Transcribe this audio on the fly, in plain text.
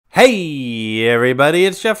Hey everybody,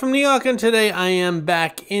 it's Jeff from Yawk, and today I am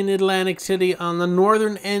back in Atlantic City on the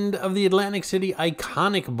northern end of the Atlantic City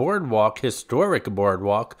iconic boardwalk, historic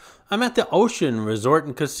boardwalk. I'm at the Ocean Resort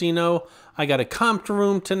and Casino. I got a comped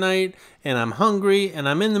room tonight, and I'm hungry, and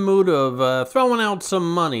I'm in the mood of throwing out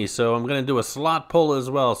some money, so I'm going to do a slot pull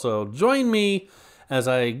as well. So join me as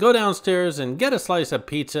I go downstairs and get a slice of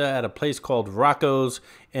pizza at a place called Rocco's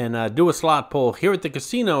and do a slot pull here at the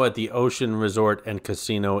casino at the Ocean Resort and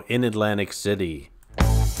Casino in Atlantic City.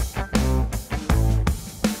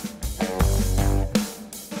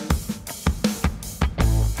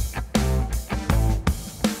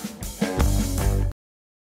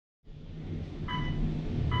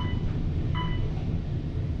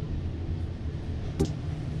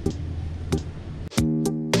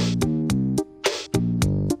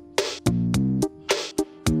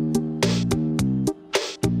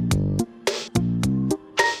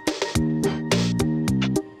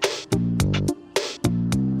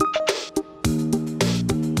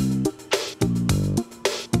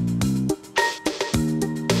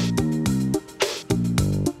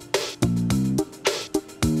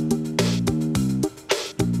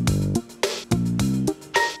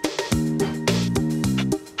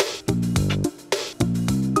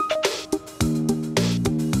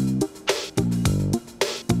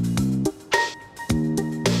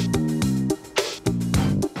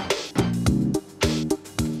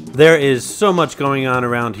 There is so much going on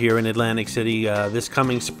around here in Atlantic City this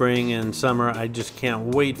coming spring and summer. I just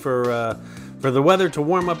can't wait for the weather to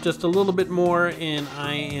warm up just a little bit more, and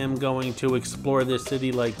I am going to explore this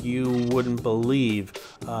city like you wouldn't believe.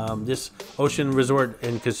 This Ocean Resort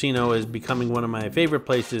and Casino is becoming one of my favorite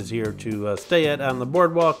places here to stay at on the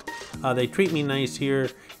boardwalk. They treat me nice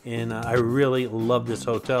here, and I really love this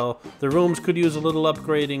hotel. The rooms could use a little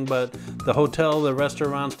upgrading, but the hotel, the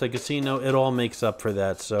restaurants, the casino, it all makes up for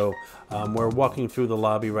that. So we're walking through the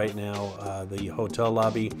lobby right now, the hotel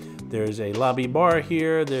lobby. There's a lobby bar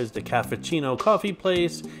here, there's the cappuccino coffee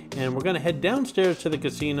place, and we're gonna head downstairs to the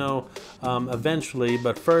casino eventually.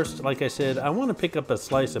 But first, like I said, I want to pick up a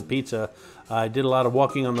slice of pizza. I did a lot of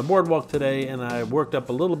walking on the boardwalk today, and I worked up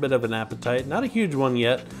a little bit of an appetite. Not a huge one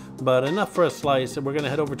yet, but enough for a slice. And we're gonna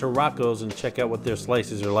head over to Rocco's and check out what their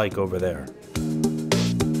slices are like over there.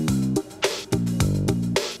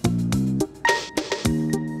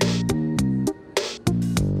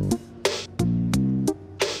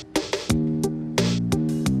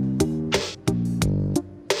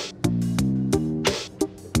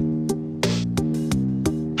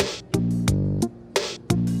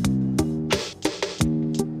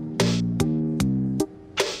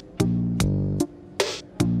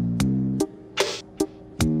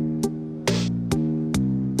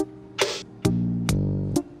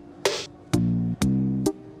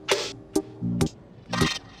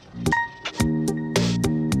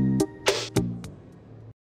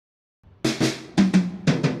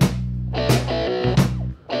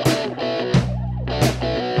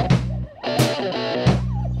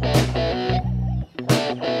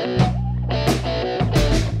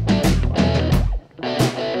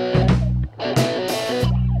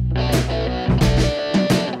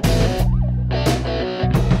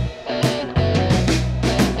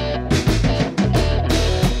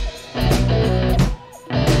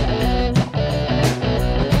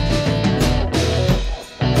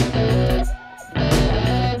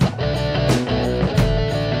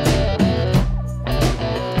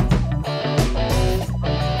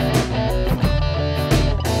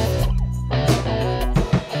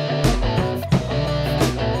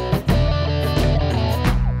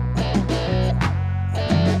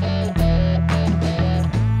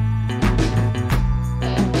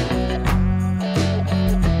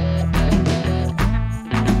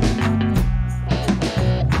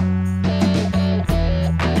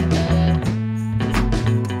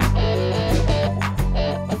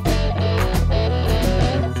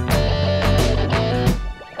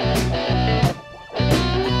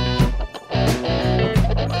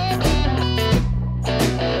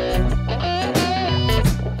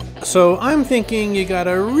 So I'm thinking you got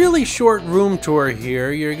a really short room tour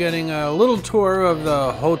here. You're getting a little tour of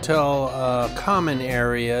the hotel common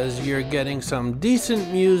areas. You're getting some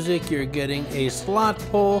decent music. You're getting a slot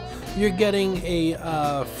pull. You're getting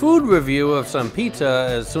a food review of some pizza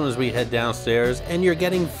as soon as we head downstairs. And you're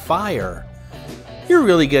getting fire. You're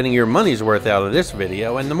really getting your money's worth out of this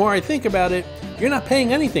video. And the more I think about it, you're not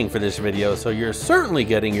paying anything for this video. So you're certainly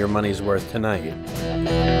getting your money's worth tonight.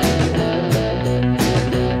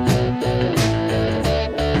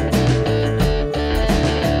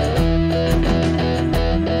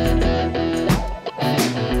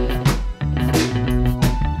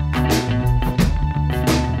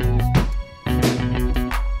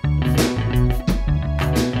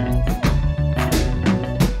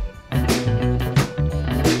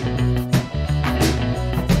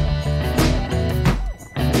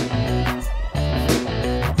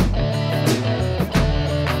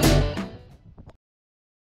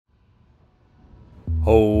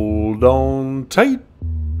 hold on tight.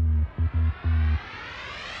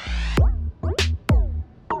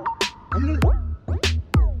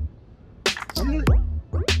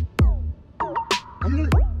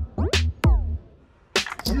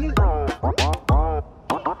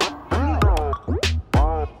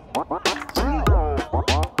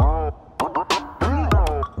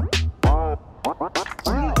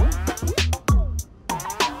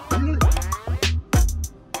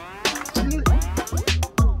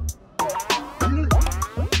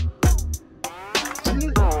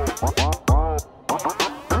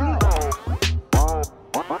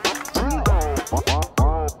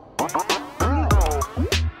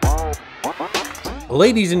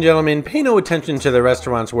 Ladies and gentlemen, pay no attention to the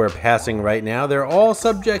restaurants we're passing right now. They're all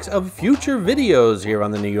subjects of future videos here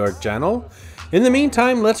on the New York Channel. In the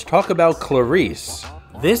meantime, let's talk about Clarice.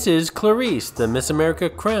 This is Clarice, the Miss America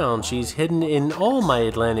crown. She's hidden in all my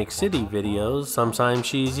Atlantic City videos. Sometimes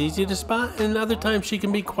she's easy to spot, and other times she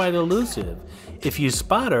can be quite elusive. If you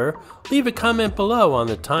spot her, leave a comment below on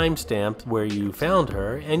the timestamp where you found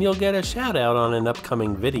her, and you'll get a shout out on an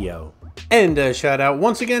upcoming video. And a shout out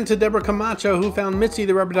once again to Deborah Camacho, who found Mitzi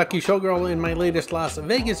the Rubber Ducky Showgirl in my latest Las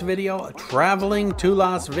Vegas video, Traveling to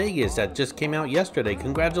Las Vegas, that just came out yesterday.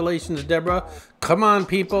 Congratulations, Deborah. Come on,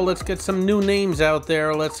 people, let's get some new names out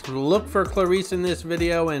there. Let's look for Clarice in this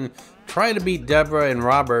video and try to beat Deborah and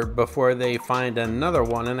Robert before they find another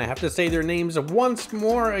one. And I have to say their names once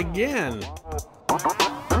more again.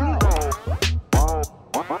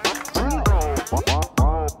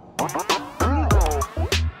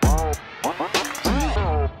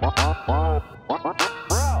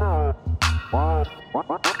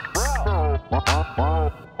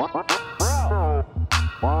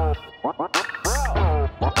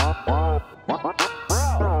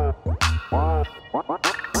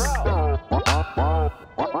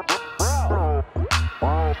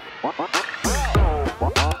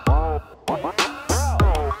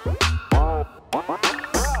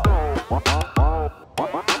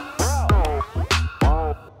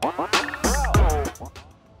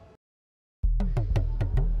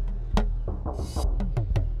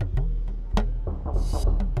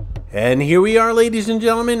 And here we are, ladies and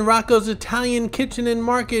gentlemen, Rocco's Italian Kitchen and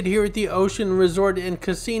Market here at the Ocean Resort and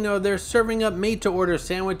Casino. They're serving up made-to-order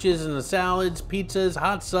sandwiches and salads, pizzas,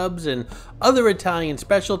 hot subs, and other Italian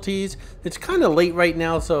specialties. It's kind of late right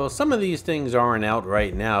now, so some of these things aren't out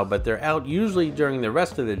right now, but they're out usually during the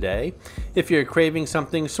rest of the day. If you're craving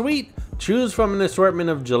something sweet, choose from an assortment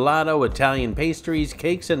of gelato, Italian pastries,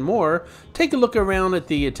 cakes, and more. Take a look around at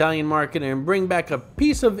the Italian market and bring back a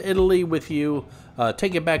piece of Italy with you.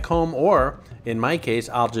 Take it back home, or in my case,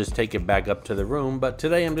 I'll just take it back up to the room. But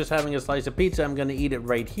today I'm just having a slice of pizza. I'm going to eat it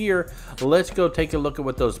right here. Let's go take a look at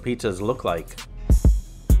what those pizzas look like.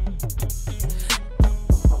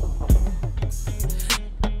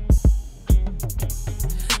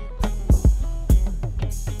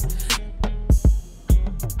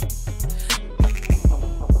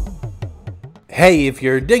 Hey, if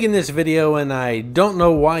you're digging this video, and I don't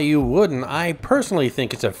know why you wouldn't, I personally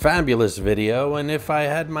think it's a fabulous video, and if I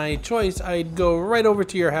had my choice, I'd go right over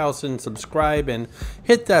to your house and subscribe and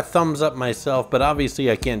hit that thumbs up myself, but obviously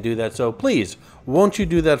I can't do that, so please, won't you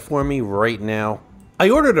do that for me right now? I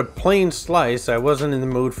ordered a plain slice. I wasn't in the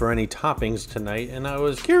mood for any toppings tonight, and I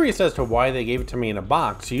was curious as to why they gave it to me in a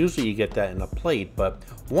box. Usually you get that in a plate, but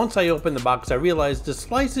once I opened the box, I realized the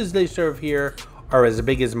slices they serve here are as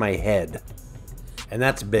big as my head. And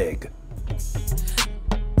that's big.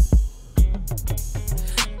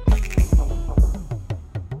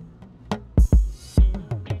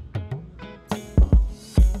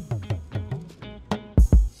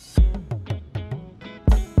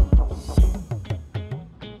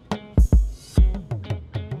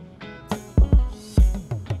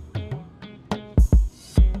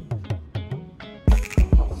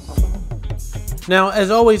 Now,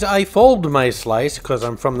 as always, I fold my slice because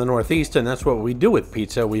I'm from the Northeast, and that's what we do with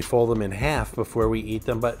pizza. We fold them in half before we eat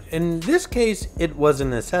them, but in this case, it was a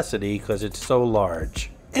necessity because it's so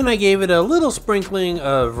large. And I gave it a little sprinkling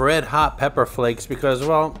of red hot pepper flakes because,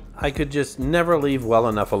 well, I could just never leave well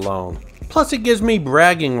enough alone. Plus, it gives me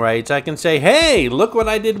bragging rights. I can say, hey, look what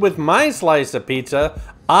I did with my slice of pizza.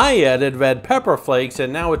 I added red pepper flakes,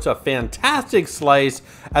 and now it's a fantastic slice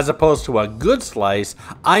as opposed to a good slice.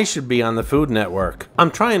 I should be on the Food Network.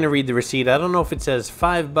 I'm trying to read the receipt. I don't know if it says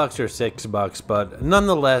 $5 or $6, but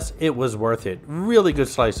nonetheless, it was worth it. Really good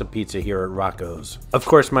slice of pizza here at Rocco's. Of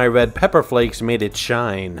course, my red pepper flakes made it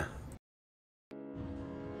shine.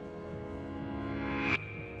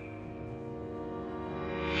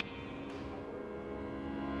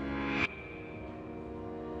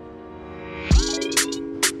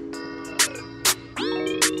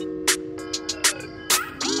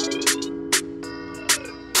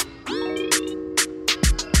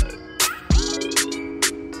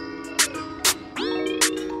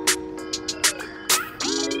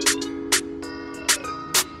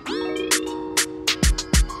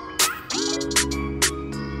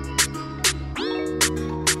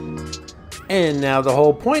 And now the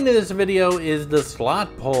whole point of this video is the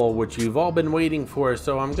slot pull, which you've all been waiting for.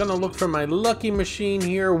 So I'm gonna look for my lucky machine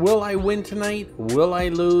here. Will I win tonight? Will I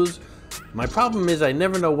lose? My problem is I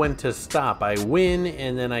never know when to stop. I win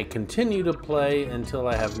and then I continue to play until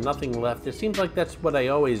I have nothing left. It seems like that's what I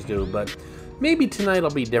always do, but maybe tonight will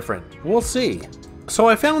be different. We'll see. So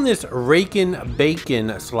I found this Rakin'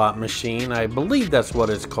 Bacon slot machine. I believe that's what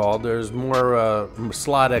it's called. There's more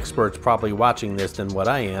slot experts probably watching this than what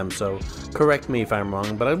I am, so correct me if I'm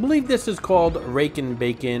wrong. But I believe this is called Rakin'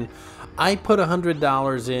 Bacon. I put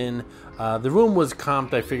 $100 in. The room was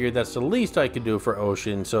comped. I figured that's the least I could do for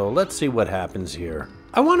Ocean, so let's see what happens here.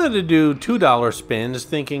 I wanted to do $2 spins,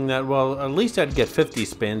 thinking that, well, at least I'd get 50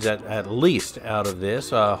 spins at least out of this,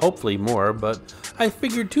 hopefully more, but I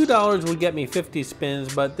figured $2 would get me 50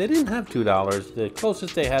 spins, but they didn't have $2. The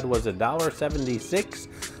closest they had was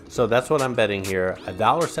 $1.76, so that's what I'm betting here,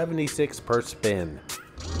 $1.76 per spin.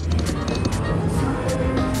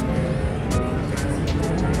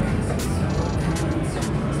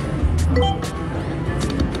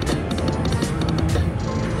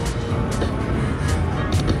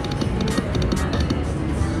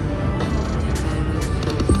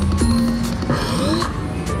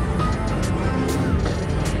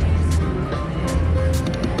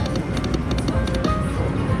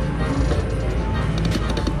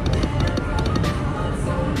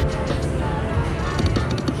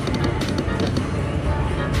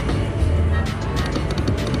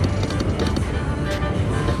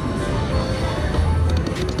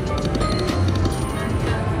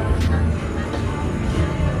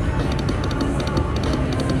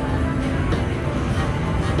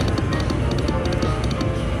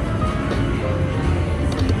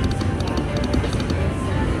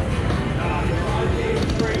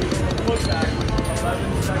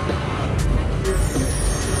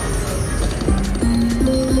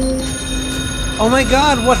 Oh my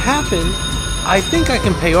God, what happened? I think I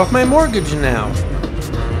can pay off my mortgage now.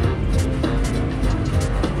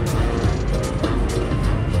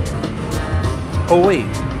 Oh wait,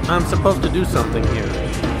 I'm supposed to do something here.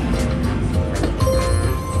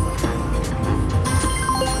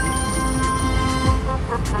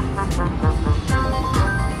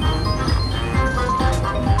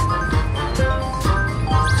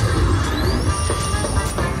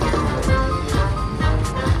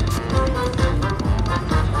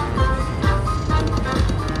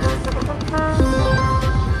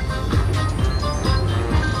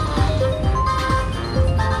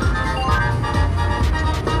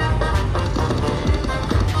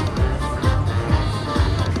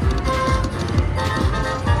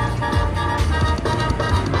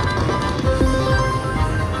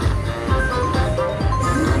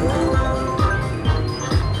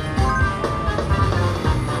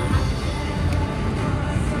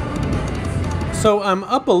 So I'm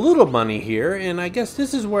up a little money here, and I guess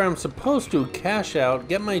this is where I'm supposed to cash out,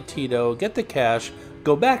 get my Tito, get the cash,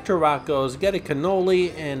 go back to Rocco's, get a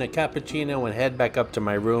cannoli and a cappuccino, and head back up to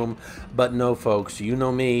my room. But no, folks, you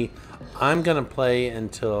know me. I'm gonna play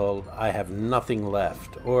until I have nothing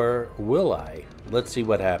left. Or will I? Let's see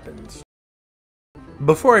what happens.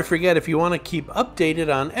 Before I forget, if you want to keep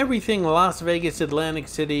updated on everything Las Vegas, Atlantic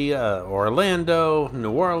City, Orlando, New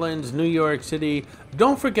Orleans, New York City,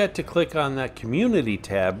 don't forget to click on that community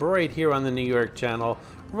tab right here on the New York channel,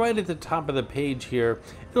 right at the top of the page here.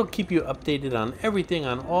 It'll keep you updated on everything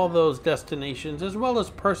on all those destinations, as well as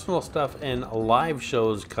personal stuff and live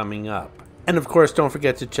shows coming up. And of course, don't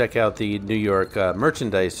forget to check out the New York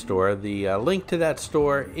merchandise store. The link to that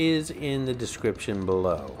store is in the description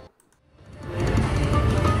below.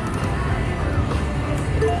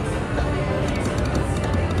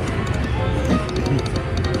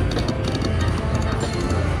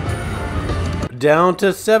 Down to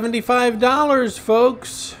 $75,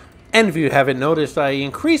 folks. And if you haven't noticed, I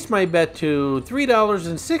increased my bet to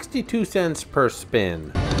 $3.62 per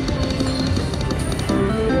spin.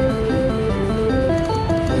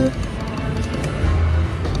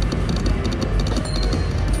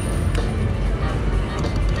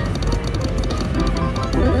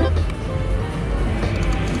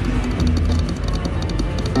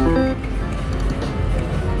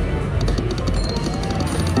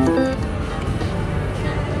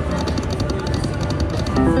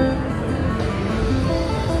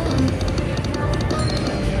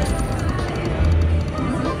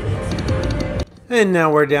 And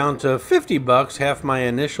now we're down to 50 bucks, half my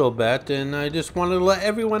initial bet, and I just wanted to let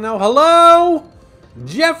everyone know, hello?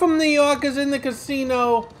 Jeff from New York is in the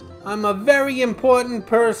casino. I'm a very important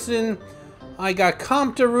person. I got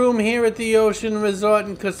comped a room here at the Ocean Resort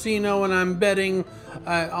and Casino, and I'm betting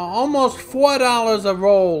almost $4 a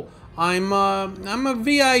roll I'm a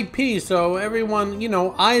VIP, so everyone, you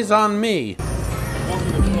know, eyes on me.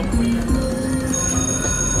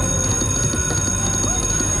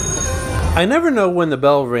 I never know when the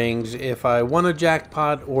bell rings if I won a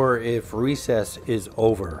jackpot or if recess is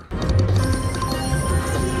over.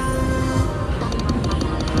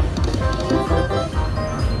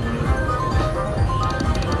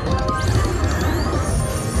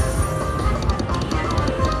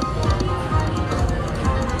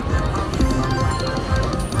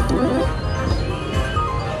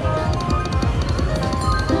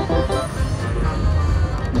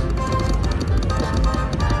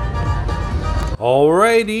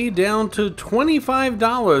 Alrighty, down to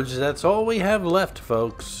 $25. That's all we have left,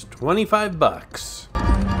 folks. 25 bucks.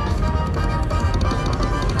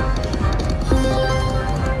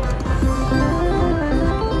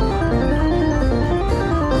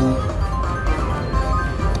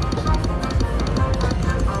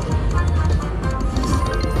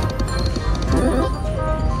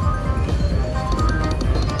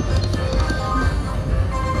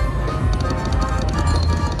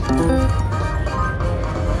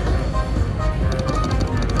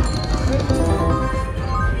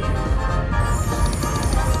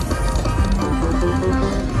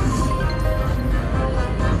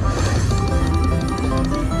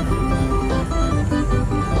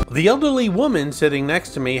 The elderly woman sitting next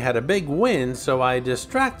to me had a big win, so I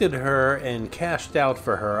distracted her and cashed out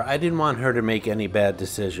for her. I didn't want her to make any bad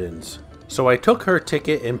decisions. So I took her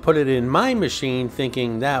ticket and put it in my machine,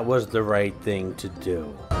 thinking that was the right thing to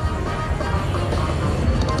do.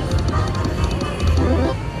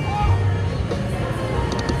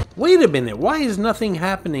 Wait a minute, why is nothing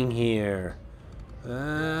happening here?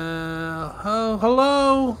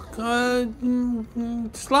 Hello?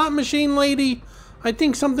 Slot machine lady? I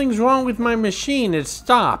think something's wrong with my machine. It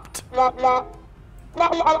stopped.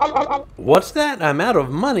 What's that? I'm out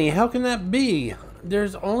of money. How can that be?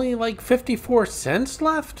 There's only like 54 cents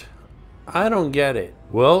left? I don't get it.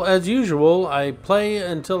 Well, as usual, I play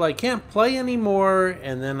until I can't play anymore,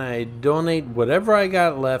 and then I donate whatever I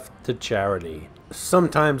got left to charity.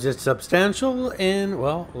 Sometimes it's substantial, and,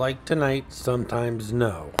 well, like tonight, sometimes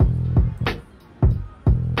no.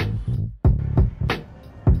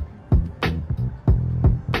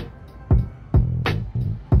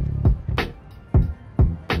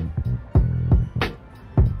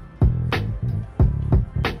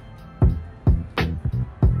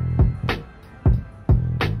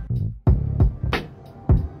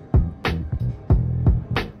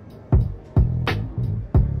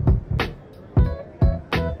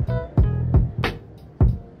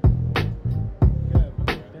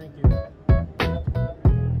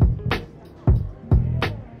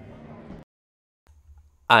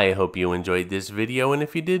 I hope you enjoyed this video, and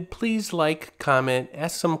if you did, please like, comment,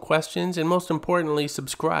 ask some questions, and most importantly,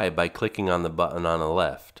 subscribe by clicking on the button on the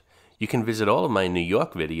left. You can visit all of my New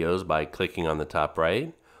York videos by clicking on the top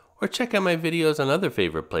right, or check out my videos on other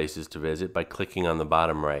favorite places to visit by clicking on the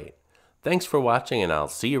bottom right. Thanks for watching, and I'll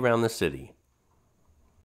see you around the city.